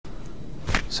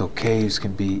So caves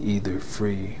can be either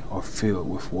free or filled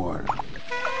with water.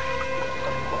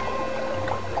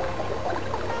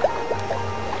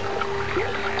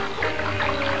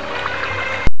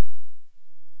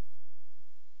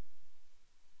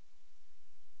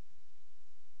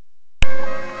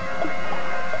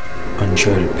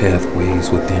 Uncharted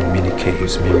pathways within many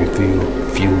caves may reveal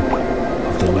few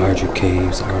of the larger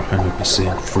caves are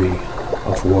 100% free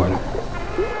of water.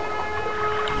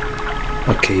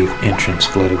 A cave entrance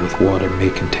flooded with water may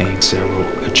contain several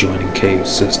adjoining cave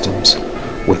systems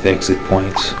with exit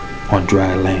points on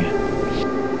dry land.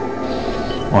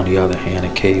 On the other hand,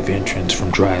 a cave entrance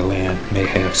from dry land may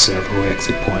have several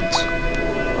exit points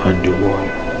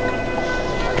underwater.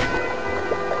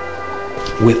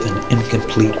 With an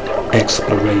incomplete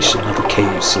exploration of a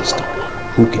cave system,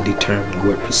 who can determine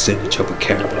what percentage of a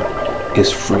cavern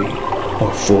is free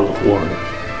or full of water?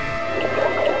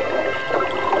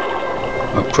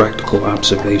 A practical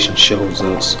observation shows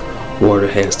us water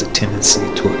has the tendency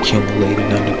to accumulate in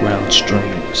underground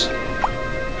streams.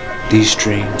 These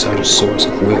streams are the source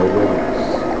of well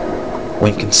water.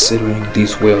 When considering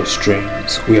these well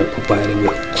streams, we are provided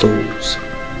with clues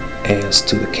as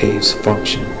to the cave's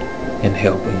function in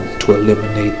helping to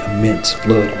eliminate immense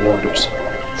flood waters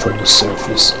from the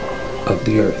surface of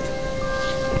the earth.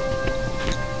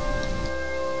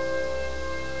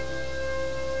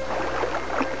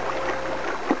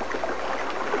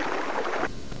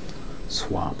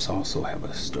 Swamps also have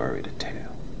a story to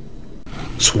tell.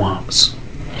 Swamps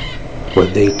were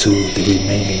they too the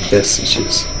remaining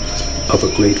vestiges of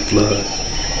a great flood.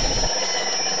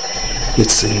 It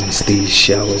seems these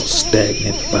shallow,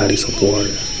 stagnant bodies of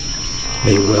water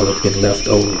may well have been left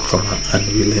over from an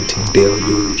unrelenting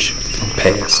deluge from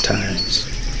past times.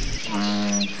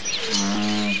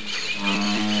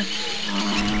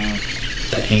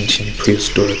 The ancient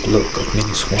prehistoric look of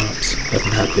many swamps have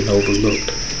not been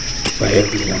overlooked by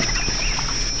everyone.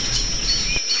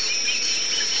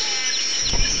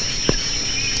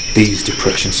 These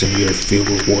depressions in the earth filled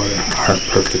with water are a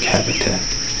perfect habitat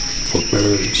for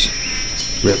birds,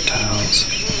 reptiles,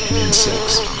 and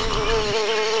insects.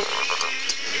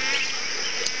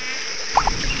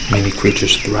 Many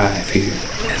creatures thrive here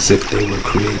as if they were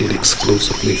created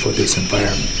exclusively for this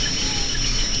environment.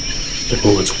 The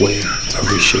Lord's way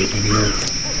of reshaping the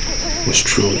earth was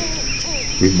truly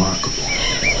remarkable.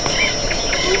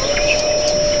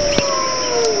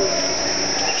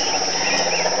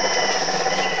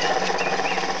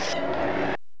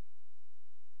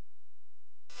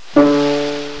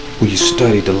 We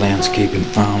studied the landscape and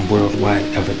found worldwide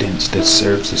evidence that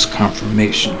serves as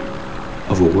confirmation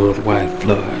of a worldwide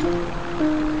flood.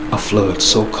 A flood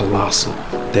so colossal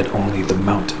that only the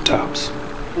mountaintops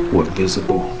were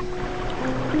visible.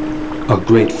 A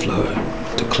great flood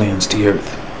to cleanse the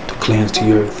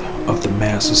earth of the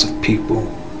masses of people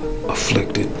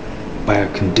afflicted by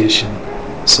a condition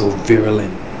so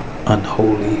virulent,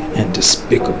 unholy, and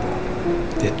despicable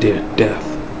that their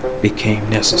death became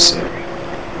necessary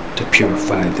to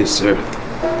purify this earth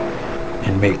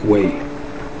and make way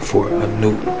for a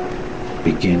new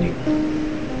beginning.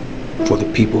 For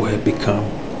the people had become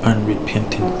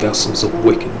unrepentant vessels of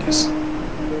wickedness.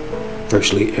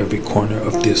 Virtually every corner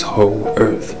of this whole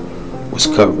earth was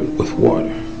covered with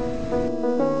water.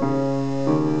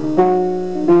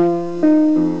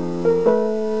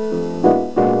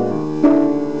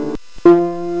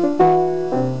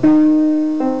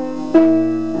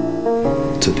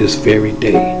 To this very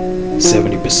day,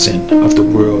 70% of the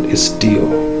world is still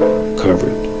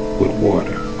covered with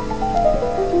water.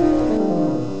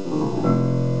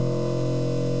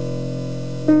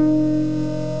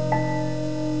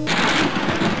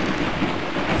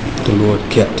 The Lord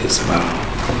kept his vow,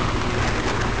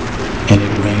 and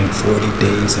it rained 40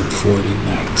 days and 40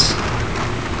 nights.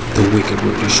 The wicked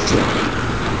were destroyed.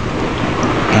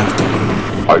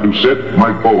 Afterward, I do set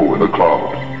my bow in the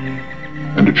cloud,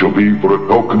 and it shall be for a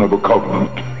token of a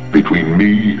covenant between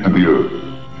me and the earth.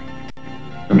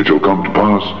 And it shall come to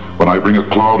pass, when I bring a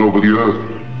cloud over the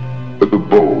earth, that the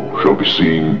bow shall be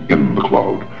seen in the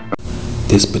cloud.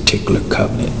 This particular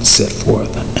covenant set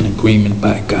forth an agreement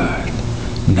by God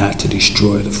not to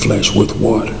destroy the flesh with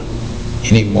water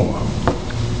anymore.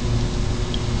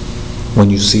 When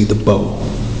you see the bow,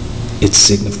 it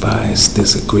signifies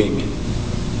this agreement.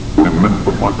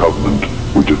 Remember my covenant,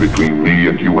 which is between me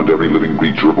and you and every living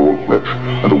creature of all flesh,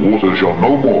 and the waters shall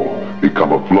no more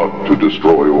become a flood to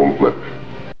destroy all flesh.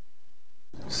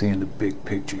 Seeing the big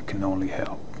picture can only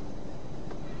help.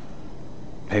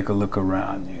 Take a look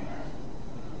around you.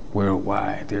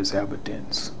 Worldwide, there's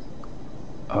evidence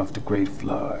of the great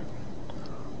flood,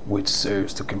 which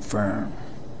serves to confirm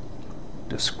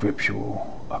the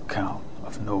scriptural account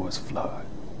of Noah's flood.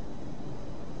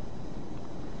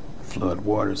 Flood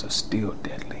waters are still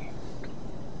deadly.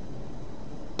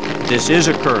 This is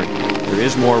occurring. There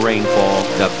is more rainfall.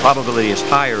 The probability is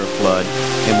higher of flood,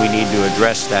 and we need to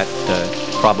address that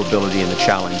probability and the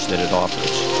challenge that it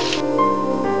offers.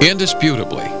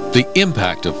 Indisputably, the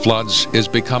impact of floods is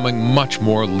becoming much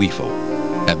more lethal,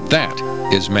 and that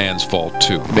is man's fault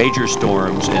too. Major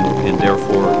storms and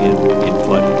therefore in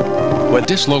flooding. What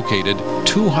dislocated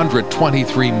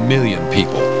 223 million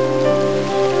people.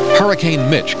 Hurricane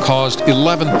Mitch caused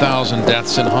 11,000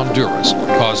 deaths in Honduras,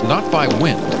 caused not by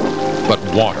wind, but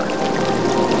water.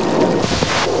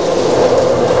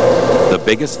 The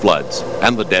biggest floods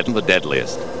and the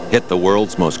deadliest hit the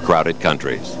world's most crowded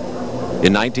countries.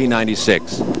 In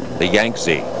 1996, the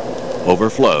Yangtze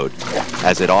overflowed,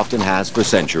 as it often has for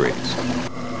centuries.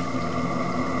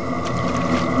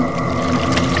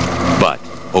 But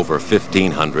over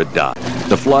 1,500 died.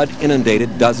 The flood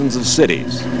inundated dozens of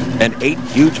cities and 8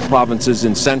 huge provinces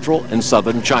in central and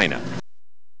southern China.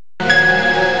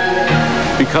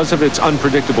 Because of its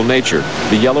unpredictable nature,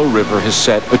 the Yellow River has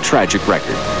set a tragic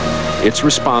record. It's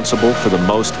responsible for the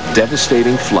most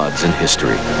devastating floods in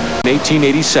history. In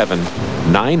 1887,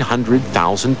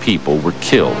 900,000 people were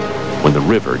killed when the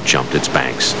river jumped its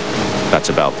banks. That's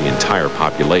about the entire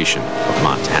population of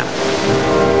Montana.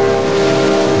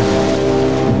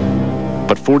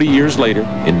 But 40 years later,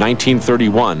 in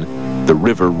 1931, the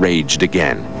river raged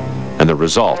again, and the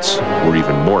results were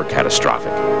even more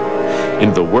catastrophic.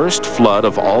 In the worst flood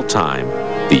of all time,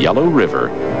 the Yellow River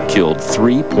killed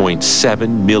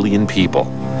 3.7 million people,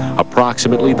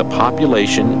 approximately the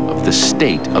population of the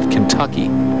state of Kentucky.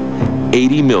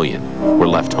 80 million were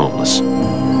left homeless.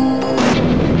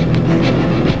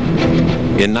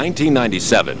 In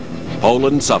 1997,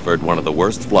 Poland suffered one of the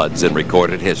worst floods in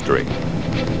recorded history.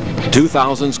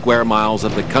 2,000 square miles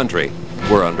of the country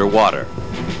were underwater.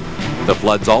 The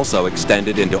floods also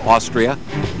extended into Austria,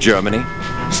 Germany,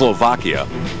 Slovakia,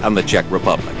 and the Czech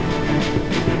Republic.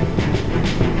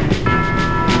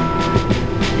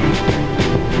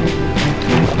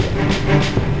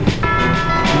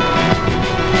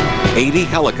 $80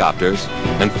 helicopters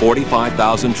and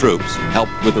 45,000 troops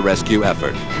helped with the rescue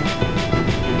effort.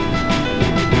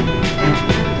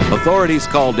 Authorities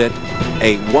called it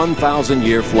a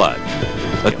 1,000-year flood.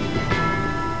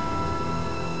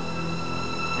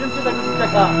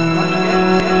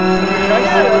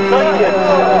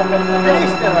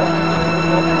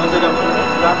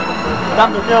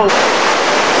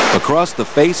 Across the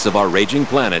face of our raging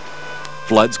planet,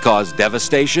 floods cause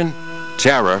devastation,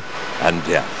 terror, and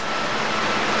death.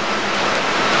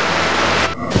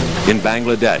 In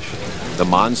Bangladesh, the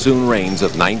monsoon rains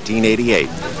of 1988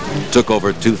 took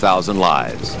over 2,000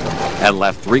 lives and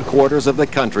left 3/4 of the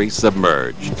country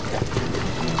submerged.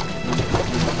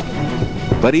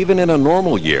 But even in a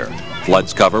normal year,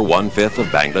 floods cover 1/5 of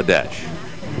Bangladesh.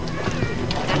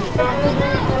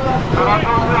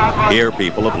 Here,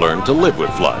 people have learned to live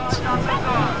with floods.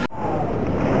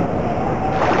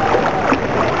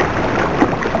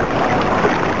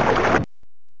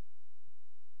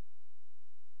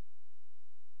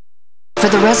 For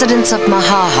the residents of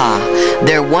Mahaha,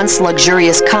 their once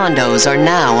luxurious condos are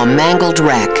now a mangled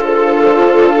wreck.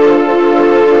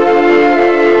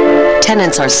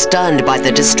 Tenants are stunned by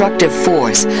the destructive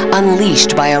force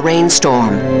unleashed by a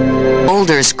rainstorm.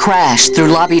 Boulders crash through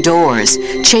lobby doors,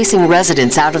 chasing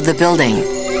residents out of the building.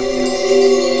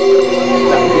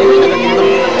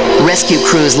 Rescue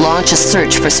crews launch a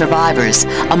search for survivors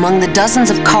among the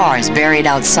dozens of cars buried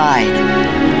outside.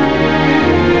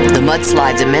 The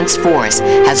mudslide's immense force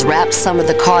has wrapped some of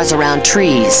the cars around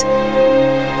trees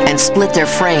and split their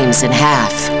frames in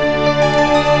half.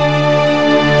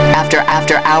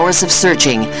 After hours of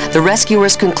searching, the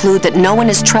rescuers conclude that no one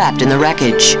is trapped in the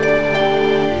wreckage.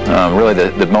 Really,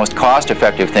 the most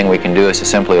cost-effective thing we can do is to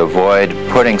simply avoid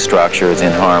putting structures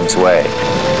in harm's way.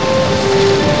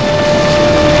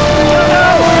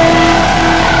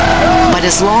 But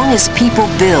as long as people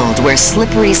build where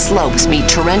slippery slopes meet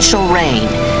torrential rain,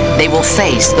 they will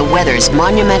face the weather's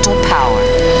monumental power.